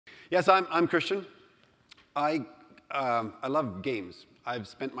Yes, I'm Kristian. I love games. I've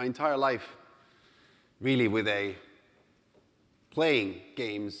spent my entire life really with playing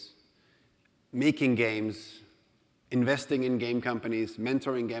games, making games, investing in game companies,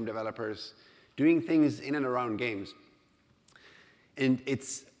 mentoring game developers, doing things in and around games. And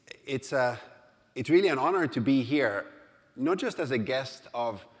it's really an honor to be here, not just as a guest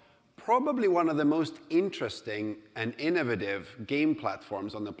of probably one of the most interesting and innovative game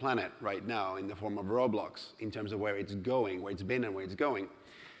platforms on the planet right now in the form of Roblox, in terms of where it's going, where it's been and where it's going,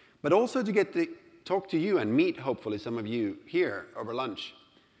 but also to get to talk to you and meet, hopefully, some of you here over lunch,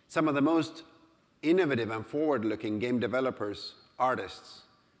 some of the most innovative and forward-looking game developers, artists,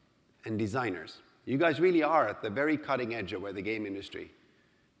 and designers. You guys really are at the very cutting edge of where the game industry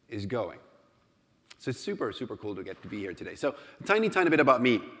is going. So it's super, super cool to get to be here today. So a tiny bit about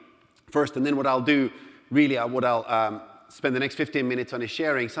me first, and then what I'll do, really, what I'll spend the next 15 minutes on is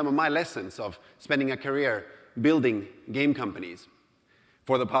sharing some of my lessons of spending a career building game companies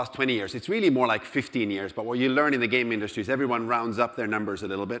for the past 20 years. It's really more like 15 years, but what you learn in the game industry is everyone rounds up their numbers a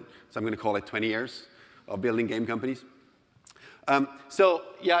little bit, so I'm going to call it 20 years of building game companies. So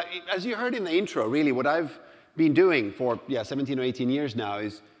yeah, as you heard in the intro, really what I've been doing for 17 or 18 years now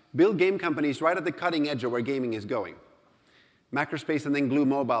is build game companies right at the cutting edge of where gaming is going. Macrospace and then Glue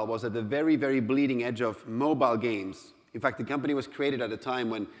Mobile was at the very, very bleeding edge of mobile games. In fact, the company was created at a time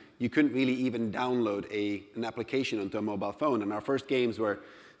when you couldn't really even download an application onto a mobile phone. And our first games were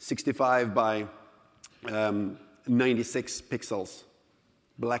 65 by 96 pixels,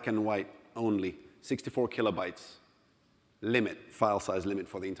 black and white only, 64 kilobytes file size limit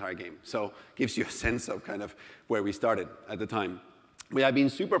for the entire game. So it gives you a sense of kind of where we started at the time. We have been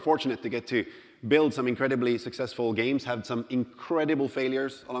super fortunate to get to build some incredibly successful games, have some incredible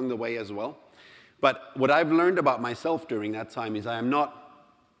failures along the way as well. But what I've learned about myself during that time is I am not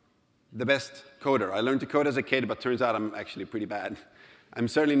the best coder. I learned to code as a kid, but turns out I'm actually pretty bad. I'm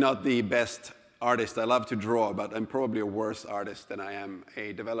certainly not the best artist. I love to draw, but I'm probably a worse artist than I am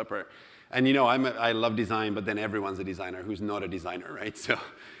a developer. And you know, I love design, but then everyone's a designer who's not a designer, right?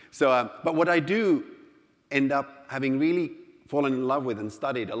 But what I do end up having really fallen in love with and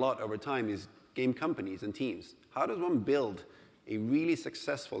studied a lot over time is game companies and teams. How does one build a really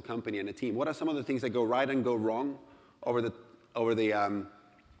successful company and a team? What are some of the things that go right and go wrong over the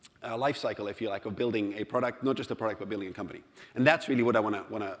life cycle, if you like, of building a product, not just a product, but building a company? And that's really what I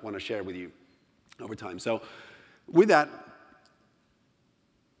want to share with you over time. So with that,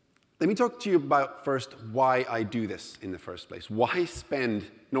 let me talk to you about first why I do this in the first place. Why spend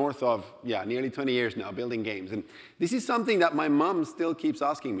north of, nearly 20 years now building games? And this is something that my mom still keeps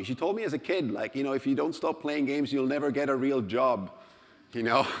asking me. She told me as a kid, like, you know, if you don't stop playing games, you'll never get a real job, you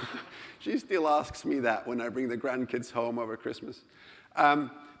know? She still asks me that when I bring the grandkids home over Christmas.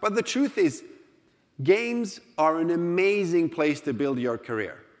 But the truth is, games are an amazing place to build your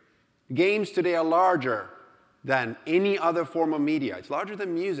career. Games today are larger than any other form of media. It's larger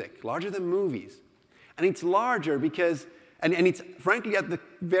than music, larger than movies. And it's larger because, and it's frankly at the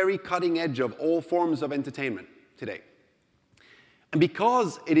very cutting edge of all forms of entertainment today. And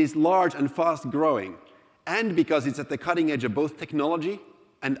because it is large and fast growing, and because it's at the cutting edge of both technology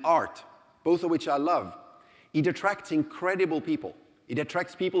and art, both of which I love, it attracts incredible people. It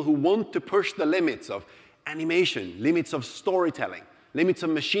attracts people who want to push the limits of animation, limits of storytelling, limits of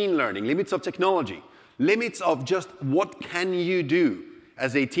machine learning, limits of technology, limits of just what can you do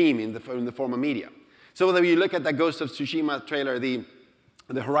as a team in the form of media. So whether you look at the Ghost of Tsushima trailer, the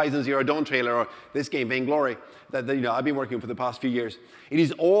Horizon Zero Dawn trailer, or this game, Vainglory, that I've been working for the past few years, it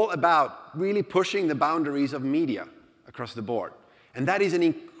is all about really pushing the boundaries of media across the board. And that is an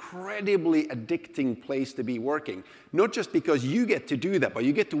incredibly addicting place to be working, not just because you get to do that, but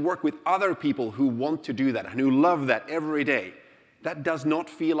you get to work with other people who want to do that and who love that every day. That does not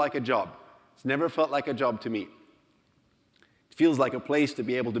feel like a job. It's never felt like a job to me. It feels like a place to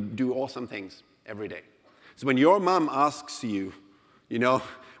be able to do awesome things every day. So when your mom asks you, you know,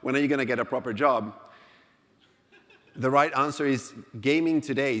 when are you going to get a proper job? The right answer is gaming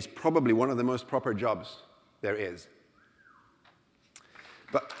today is probably one of the most proper jobs there is.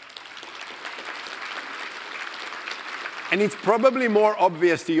 And it's probably more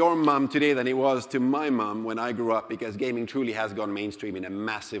obvious to your mom today than it was to my mom when I grew up, because gaming truly has gone mainstream in a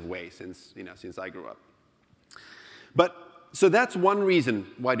massive way since I grew up. So that's one reason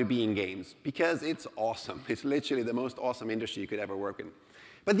why to be in games, because it's awesome. It's literally the most awesome industry you could ever work in.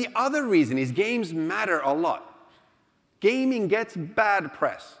 But the other reason is games matter a lot. Gaming gets bad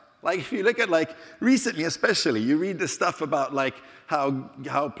press. Like, if you look at, like, recently especially, you read the stuff about, like,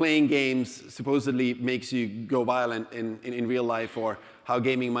 how playing games supposedly makes you go violent in real life, or how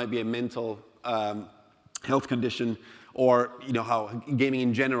gaming might be a mental health condition, or how gaming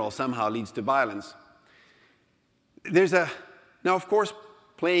in general somehow leads to violence. Now, of course,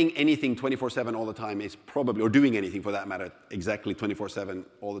 playing anything 24/7 all the time is probably, or doing anything for that matter, exactly 24/7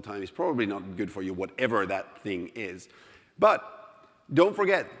 all the time is probably not good for you, whatever that thing is. But don't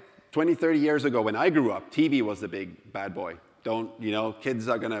forget, 20, 30 years ago when I grew up, TV was the big bad boy. Kids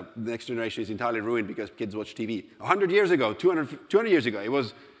are the next generation is entirely ruined because kids watch TV. 100 years ago, 200 years ago, it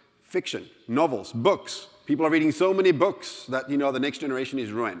was fiction, novels, books. People are reading so many books that, the next generation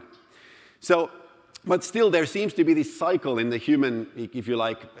is ruined. But still, there seems to be this cycle in the human, if you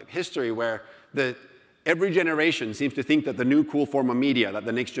like, history where every generation seems to think that the new cool form of media that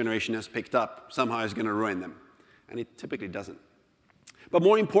the next generation has picked up somehow is going to ruin them. And it typically doesn't. But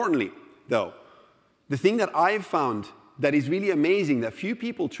more importantly, though, the thing that I've found that is really amazing that few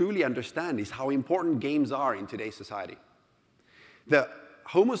people truly understand is how important games are in today's society. The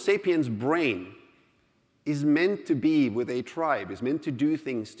Homo sapiens brain is meant to be with a tribe, is meant to do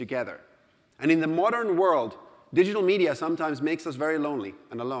things together. And in the modern world, digital media sometimes makes us very lonely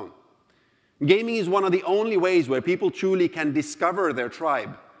and alone. Gaming is one of the only ways where people truly can discover their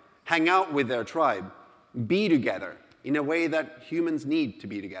tribe, hang out with their tribe, be together in a way that humans need to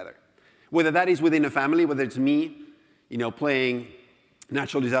be together. Whether that is within a family, whether it's me, playing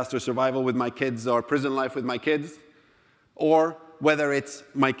natural disaster survival with my kids or prison life with my kids, or whether it's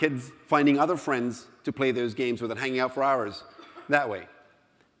my kids finding other friends to play those games with and hanging out for hours that way.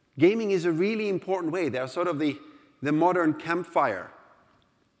 Gaming is a really important way. They're sort of the modern campfire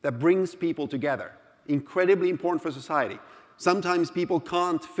that brings people together. Incredibly important for society. Sometimes people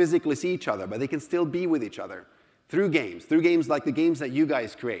can't physically see each other, but they can still be with each other through games like the games that you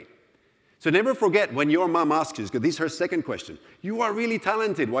guys create. So never forget when your mom asks you, because this is her second question, you are really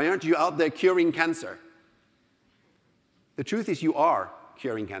talented, why aren't you out there curing cancer? The truth is you are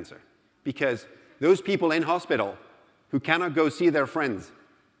curing cancer, because those people in hospital who cannot go see their friends,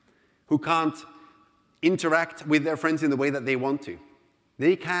 who can't interact with their friends in the way that they want to,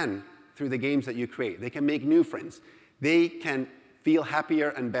 they can, through the games that you create, they can make new friends. They can feel happier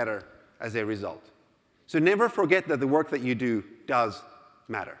and better as a result. So never forget that the work that you do does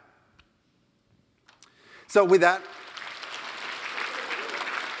matter. So with that,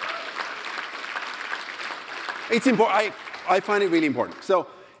 it's important. I find it really important. So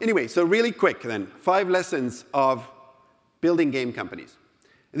anyway, so really quick then, 5 lessons of building game companies.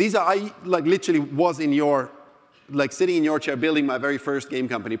 These are, I literally was in sitting in your chair building my very first game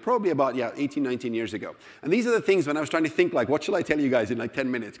company, probably about 18, 19 years ago. And these are the things when I was trying to think what shall I tell you guys in 10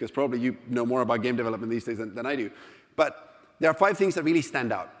 minutes, because probably you know more about game development these days than I do. But there are 5 things that really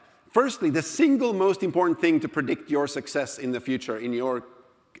stand out. Firstly, the single most important thing to predict your success in the future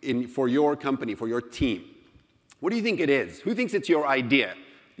for your company, for your team. What do you think it is? Who thinks it's your idea,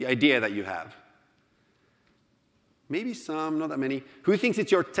 the idea that you have? Maybe some, not that many. Who thinks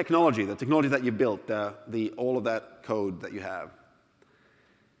it's your technology, the technology that you built, all of that code that you have?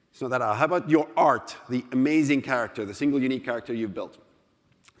 It's not that. How about your art, the amazing character, the single unique character you've built?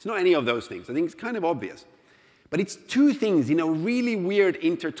 It's not any of those things. I think it's kind of obvious. But it's 2 things in a really weird,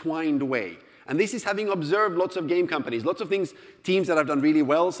 intertwined way. And this is having observed lots of game companies, lots of teams that have done really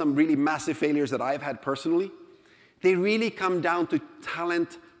well, some really massive failures that I've had personally. They really come down to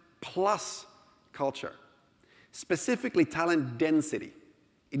talent plus culture. Specifically, talent density.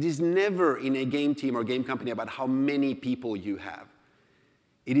 It is never in a game team or game company about how many people you have.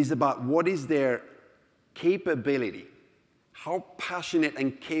 It is about what is their capability. How passionate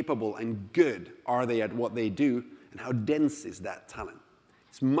and capable and good are they at what they do, and how dense is that talent?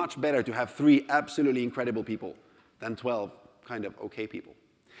 It's much better to have 3 absolutely incredible people than 12 kind of okay people.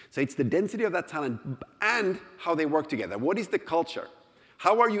 So it's the density of that talent and how they work together. What is the culture?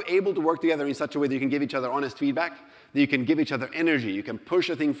 How are you able to work together in such a way that you can give each other honest feedback, that you can give each other energy, you can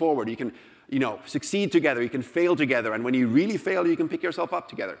push a thing forward, you can succeed together, you can fail together, and when you really fail, you can pick yourself up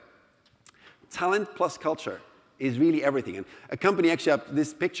together. Talent plus culture is really everything. And a company, actually,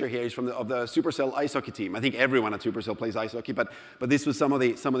 this picture here is of the Supercell ice hockey team. I think everyone at Supercell plays ice hockey, but this was some of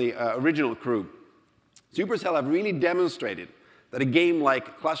the original crew. Supercell have really demonstrated that a game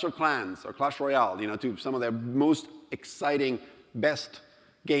like Clash of Clans or Clash Royale, to some of their most exciting, best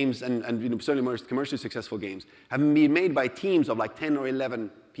games and certainly most commercially successful games, have been made by teams of 10 or 11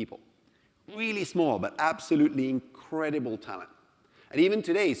 people. Really small, but absolutely incredible talent. And even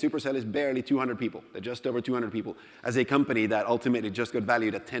today, Supercell is barely 200 people. They're just over 200 people as a company that ultimately just got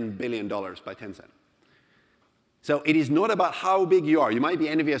valued at $10 billion by Tencent. So it is not about how big you are. You might be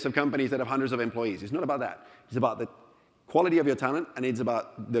envious of companies that have hundreds of employees. It's not about that. It's about the quality of your talent, and it's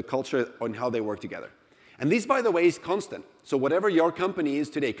about the culture on how they work together. And this, by the way, is constant. So whatever your company is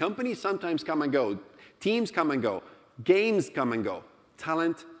today, companies sometimes come and go, teams come and go, games come and go.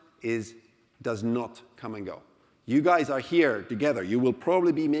 Talent does not come and go. You guys are here together. You will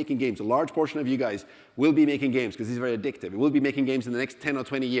probably be making games. A large portion of you guys will be making games because this is very addictive. You will be making games in the next 10 or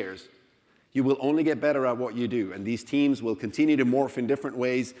 20 years. You will only get better at what you do. And these teams will continue to morph in different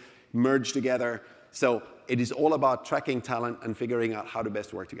ways, merge together. So it is all about tracking talent and figuring out how to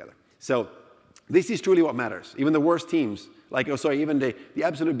best work together. So this is truly what matters. Even the worst teams, even the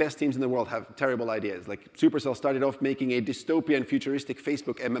absolute best teams in the world have terrible ideas. Like Supercell started off making a dystopian, futuristic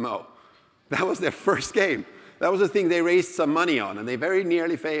Facebook MMO. That was their first game. That was the thing they raised some money on, and they very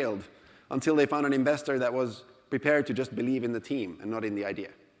nearly failed until they found an investor that was prepared to just believe in the team and not in the idea.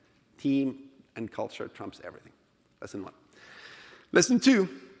 Team and culture trumps everything. Lesson 1. Lesson 2,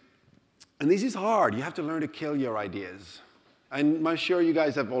 and this is hard. You have to learn to kill your ideas. I'm sure you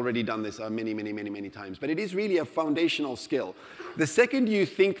guys have already done this many times, but it is really a foundational skill. The second you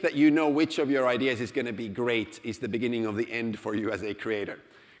think that you know which of your ideas is going to be great is the beginning of the end for you as a creator.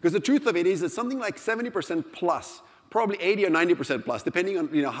 Because the truth of it is that something like 70% plus, probably 80 or 90% plus, depending on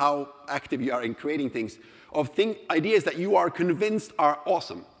how active you are in creating things, of ideas that you are convinced are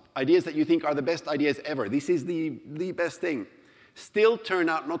awesome, ideas that you think are the best ideas ever, this is the best thing, still turn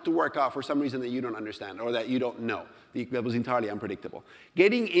out not to work out for some reason that you don't understand or that you don't know. That was entirely unpredictable.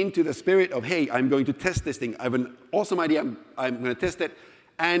 Getting into the spirit of, hey, I'm going to test this thing. I have an awesome idea. I'm going to test it.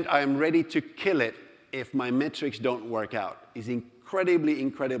 And I'm ready to kill it if my metrics don't work out is incredibly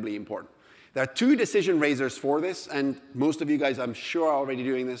important. There are 2 decision raisers for this. And most of you guys, I'm sure, are already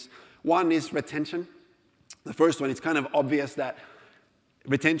doing this. One is retention. The first one, it's kind of obvious that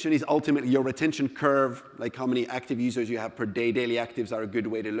retention is ultimately your retention curve, like how many active users you have per day. Daily actives are a good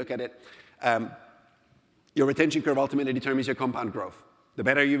way to look at it. Your retention curve ultimately determines your compound growth. The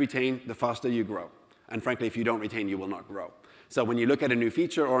better you retain, the faster you grow. And frankly, if you don't retain, you will not grow. So when you look at a new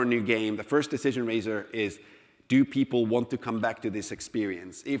feature or a new game, the first decision raiser is, do people want to come back to this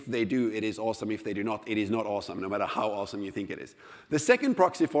experience? If they do, it is awesome. If they do not, it is not awesome, no matter how awesome you think it is. The second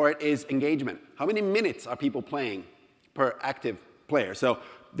proxy for it is engagement. How many minutes are people playing per active player? So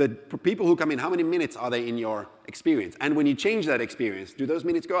the people who come in, how many minutes are they in your experience? And when you change that experience, do those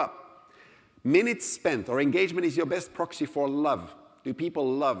minutes go up? Minutes spent or engagement is your best proxy for love. Do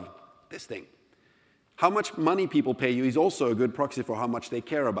people love this thing? How much money people pay you is also a good proxy for how much they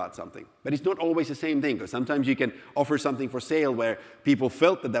care about something. But it's not always the same thing, because sometimes you can offer something for sale where people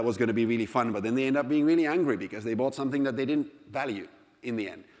felt that was going to be really fun, but then they end up being really angry because they bought something that they didn't value in the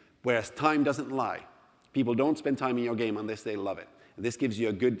end. Whereas time doesn't lie. People don't spend time in your game unless they love it. And this gives you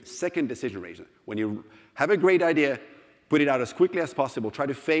a good second decision raiser. When you have a great idea, put it out as quickly as possible. Try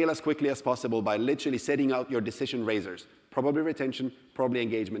to fail as quickly as possible by literally setting out your decision raisers. Probably retention, probably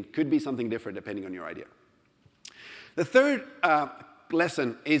engagement. Could be something different depending on your idea. The third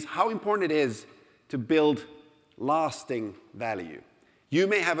lesson is how important it is to build lasting value. You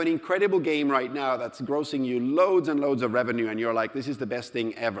may have an incredible game right now that's grossing you loads and loads of revenue, and you're like, this is the best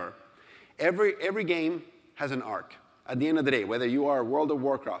thing ever. Every game has an arc. At the end of the day, whether you are World of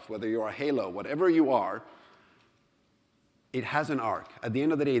Warcraft, whether you are Halo, whatever you are, it has an arc. At the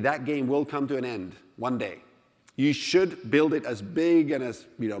end of the day, that game will come to an end one day. You should build it as big and as,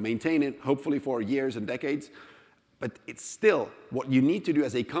 maintain it, hopefully for years and decades. But it's still, what you need to do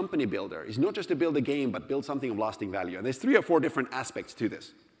as a company builder is not just to build a game, but build something of lasting value. And there's 3 or 4 different aspects to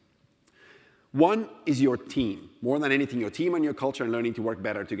this. One is your team. More than anything, your team and your culture and learning to work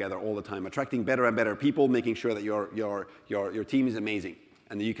better together all the time, attracting better and better people, making sure that your team is amazing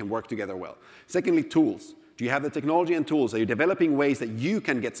and that you can work together well. Secondly, tools. Do you have the technology and tools? Are you developing ways that you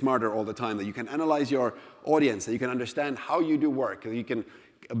can get smarter all the time, that you can analyze your audience, that you can understand how you do work, that you can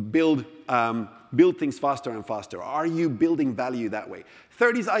build things faster and faster? Are you building value that way?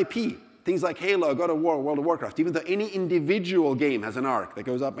 Third is IP. Things like Halo, God of War, World of Warcraft. Even though any individual game has an arc that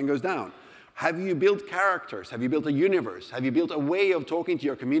goes up and goes down. Have you built characters? Have you built a universe? Have you built a way of talking to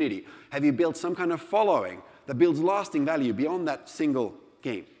your community? Have you built some kind of following that builds lasting value beyond that single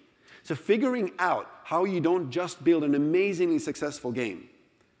game? So figuring out how you don't just build an amazingly successful game,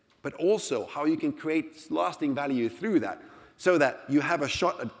 but also how you can create lasting value through that, so that you have a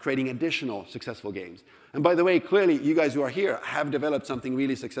shot at creating additional successful games. And by the way, clearly, you guys who are here have developed something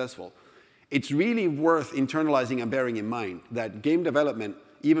really successful. It's really worth internalizing and bearing in mind that game development,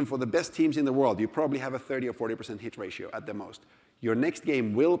 even for the best teams in the world, you probably have a 30 or 40% hit ratio at the most. Your next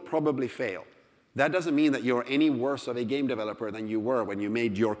game will probably fail. That doesn't mean that you're any worse of a game developer than you were when you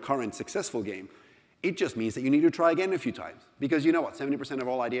made your current successful game. It just means that you need to try again a few times. Because you know what? 70% of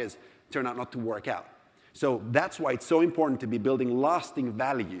all ideas turn out not to work out. So that's why it's so important to be building lasting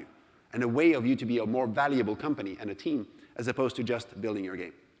value and a way of you to be a more valuable company and a team, as opposed to just building your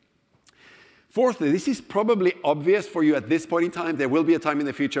game. Fourthly, this is probably obvious for you at this point in time. There will be a time in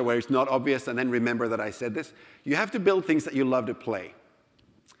the future where it's not obvious, and then remember that I said this. You have to build things that you love to play.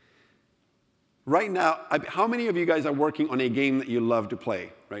 Right now, how many of you guys are working on a game that you love to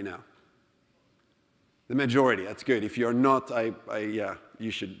play right now? The majority, that's good. If you're not, yeah, you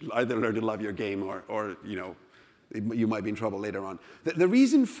should either learn to love your game or you know, you might be in trouble later on. The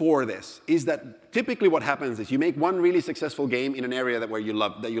reason for this is that typically what happens is you make one really successful game in an area that you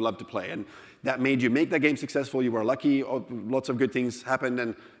love to play, and that made you make that game successful. You were lucky, lots of good things happened,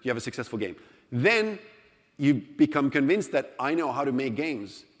 and you have a successful game. Then you become convinced that I know how to make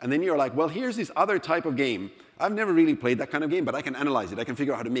games, and then you're like, well, here's this other type of game. I've never really played that kind of game, but I can analyze it. I can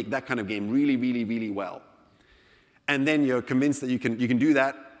figure out how to make that kind of game really, really, really well. And then you're convinced that you can do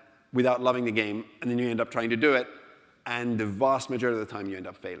that without loving the game, and then you end up trying to do it, and the vast majority of the time you end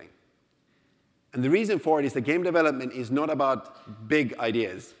up failing. And the reason for it is that game development is not about big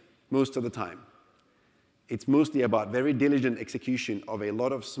ideas most of the time. It's mostly about very diligent execution of a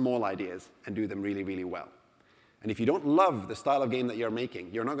lot of small ideas and do them really, really well. And if you don't love the style of game that you're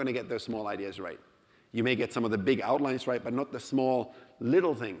making, you're not going to get those small ideas right. You may get some of the big outlines right, but not the small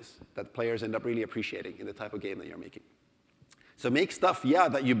little things that players end up really appreciating in the type of game that you're making. So make stuff, yeah,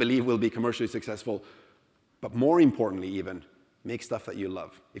 that you believe will be commercially successful, but more importantly even, make stuff that you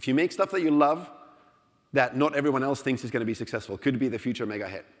love. If you make stuff that you love, that not everyone else thinks is going to be successful, could be the future mega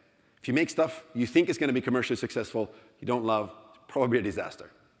hit. If you make stuff you think is going to be commercially successful, you don't love, it's probably a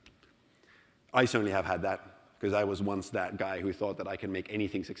disaster. I certainly have had that, because I was once that guy who thought that I can make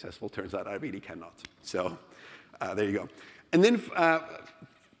anything successful. Turns out I really cannot. So there you go. And then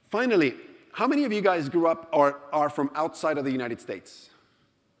finally, how many of you guys grew up or are from outside of the United States?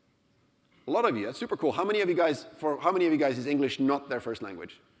 A lot of you. That's super cool. How many of you guys is English not their first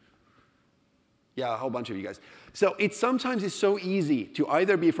language? Yeah, a whole bunch of you guys. So sometimes it's so easy to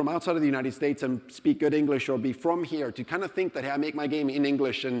either be from outside of the United States and speak good English, or be from here to kind of think that, hey, I make my game in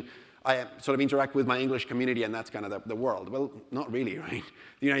English and I sort of interact with my English community, and that's kind of the world. Well, not really, right?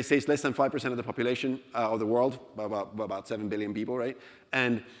 The United States, less than 5% of the population of the world, about 7 billion people, right?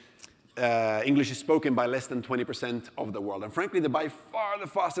 And English is spoken by less than 20% of the world. And frankly, by far the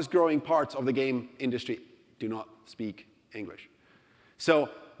fastest growing parts of the game industry do not speak English. So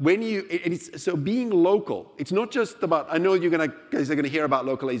so being local, it's not just about, I know you guys are going to hear about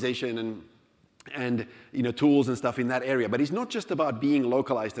localization and you know, tools and stuff in that area, but it's not just about being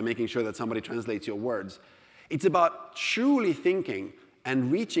localized and making sure that somebody translates your words. It's about truly thinking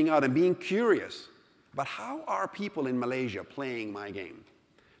and reaching out and being curious about how are people in Malaysia playing my game?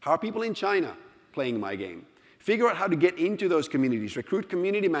 How are people in China playing my game? Figure out how to get into those communities, recruit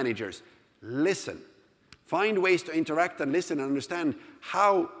community managers, listen. Find ways to interact and listen and understand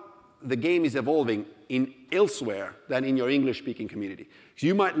how the game is evolving elsewhere than in your English-speaking community. So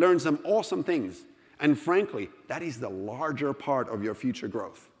you might learn some awesome things. And frankly, that is the larger part of your future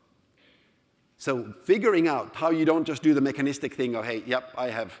growth. So figuring out how you don't just do the mechanistic thing of, hey, yep, I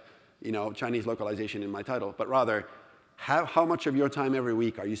have Chinese localization in my title, but rather how much of your time every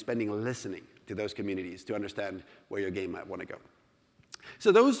week are you spending listening to those communities to understand where your game might want to go.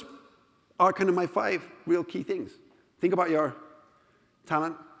 So those are kind of my 5 real key things. Think about your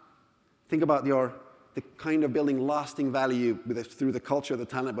talent. Think about the kind of building lasting value through the culture, the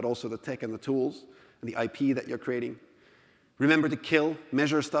talent, but also the tech and the tools and the IP that you're creating. Remember to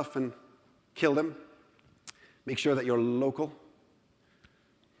measure stuff and kill them. Make sure that you're local.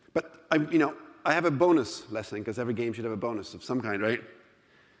 But I have a bonus lesson, because every game should have a bonus of some kind, right?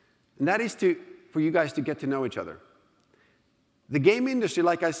 And that is for you guys to get to know each other. The game industry,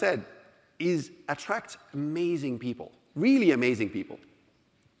 like I said, attracts amazing people, really amazing people.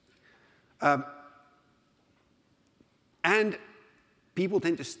 And people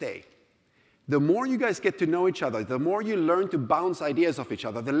tend to stay. The more you guys get to know each other, the more you learn to bounce ideas off each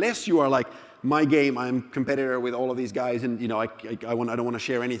other, the less you are like, my game, I'm competitor with all of these guys, and I don't want to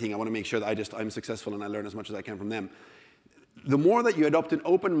share anything. I want to make sure that I'm successful and I learn as much as I can from them. The more that you adopt an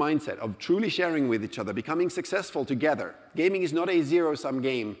open mindset of truly sharing with each other, becoming successful together. Gaming is not a zero-sum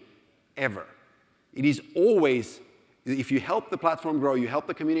game ever. It is always, if you help the platform grow, you help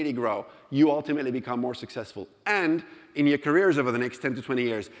the community grow, you ultimately become more successful. And in your careers over the next 10 to 20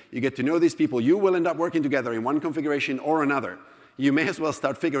 years, you get to know these people. You will end up working together in one configuration or another. You may as well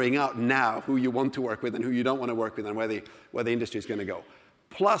start figuring out now who you want to work with and who you don't want to work with, and where the industry is going to go.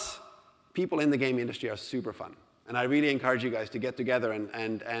 Plus, people in the game industry are super fun. And I really encourage you guys to get together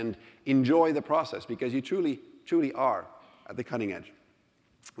and enjoy the process, because you truly, truly are at the cutting edge.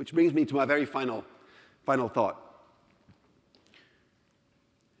 Which brings me to my very final thought.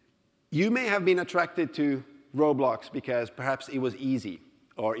 You may have been attracted to Roblox because perhaps it was easy,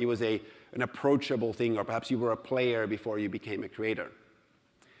 or it was an approachable thing, or perhaps you were a player before you became a creator.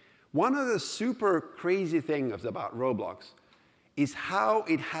 One of the super crazy things about Roblox is how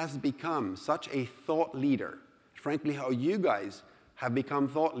it has become such a thought leader. Frankly, how you guys have become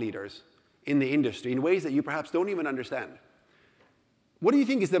thought leaders in the industry in ways that you perhaps don't even understand. What do you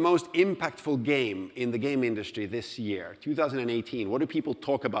think is the most impactful game in the game industry this year, 2018? What do people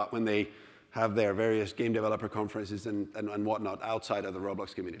talk about when they have their various game developer conferences and whatnot outside of the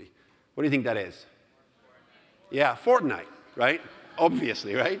Roblox community? What do you think that is? Yeah, Fortnite, right?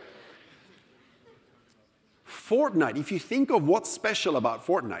 Obviously, right? Fortnite, if you think of what's special about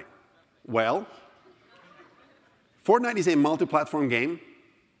Fortnite, well, Fortnite is a multi-platform game,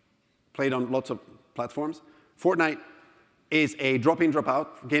 played on lots of platforms. Fortnite is a drop-in,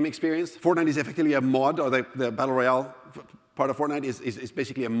 drop-out game experience. Fortnite is effectively a mod, or the Battle Royale part of Fortnite is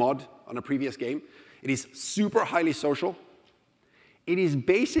basically a mod on a previous game. It is super highly social. It is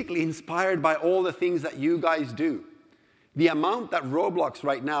basically inspired by all the things that you guys do. The amount that Roblox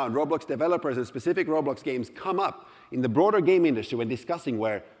right now, and Roblox developers and specific Roblox games come up in the broader game industry when discussing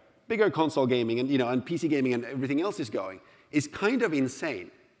where bigger console gaming and, and PC gaming and everything else is going is kind of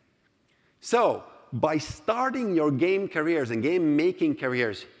insane. So, by starting your game careers and game-making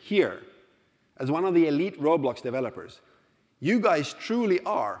careers here, as one of the elite Roblox developers, you guys truly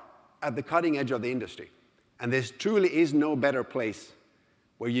are at the cutting edge of the industry. And there truly is no better place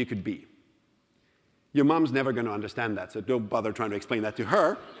where you could be. Your mom's never going to understand that, so don't bother trying to explain that to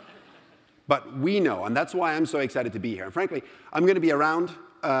her. But we know, and that's why I'm so excited to be here. And frankly, I'm going to be around.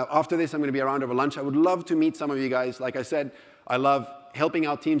 After this, I'm going to be around over lunch. I would love to meet some of you guys. Like I said, I love helping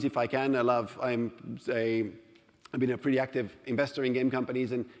out teams if I can. I've been a pretty active investor in game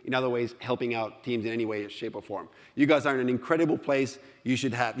companies and in other ways helping out teams in any way, shape, or form. You guys are in an incredible place. You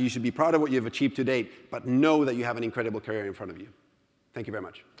should be proud of what you've achieved to date, but know that you have an incredible career in front of you. Thank you very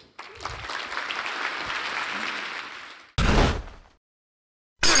much.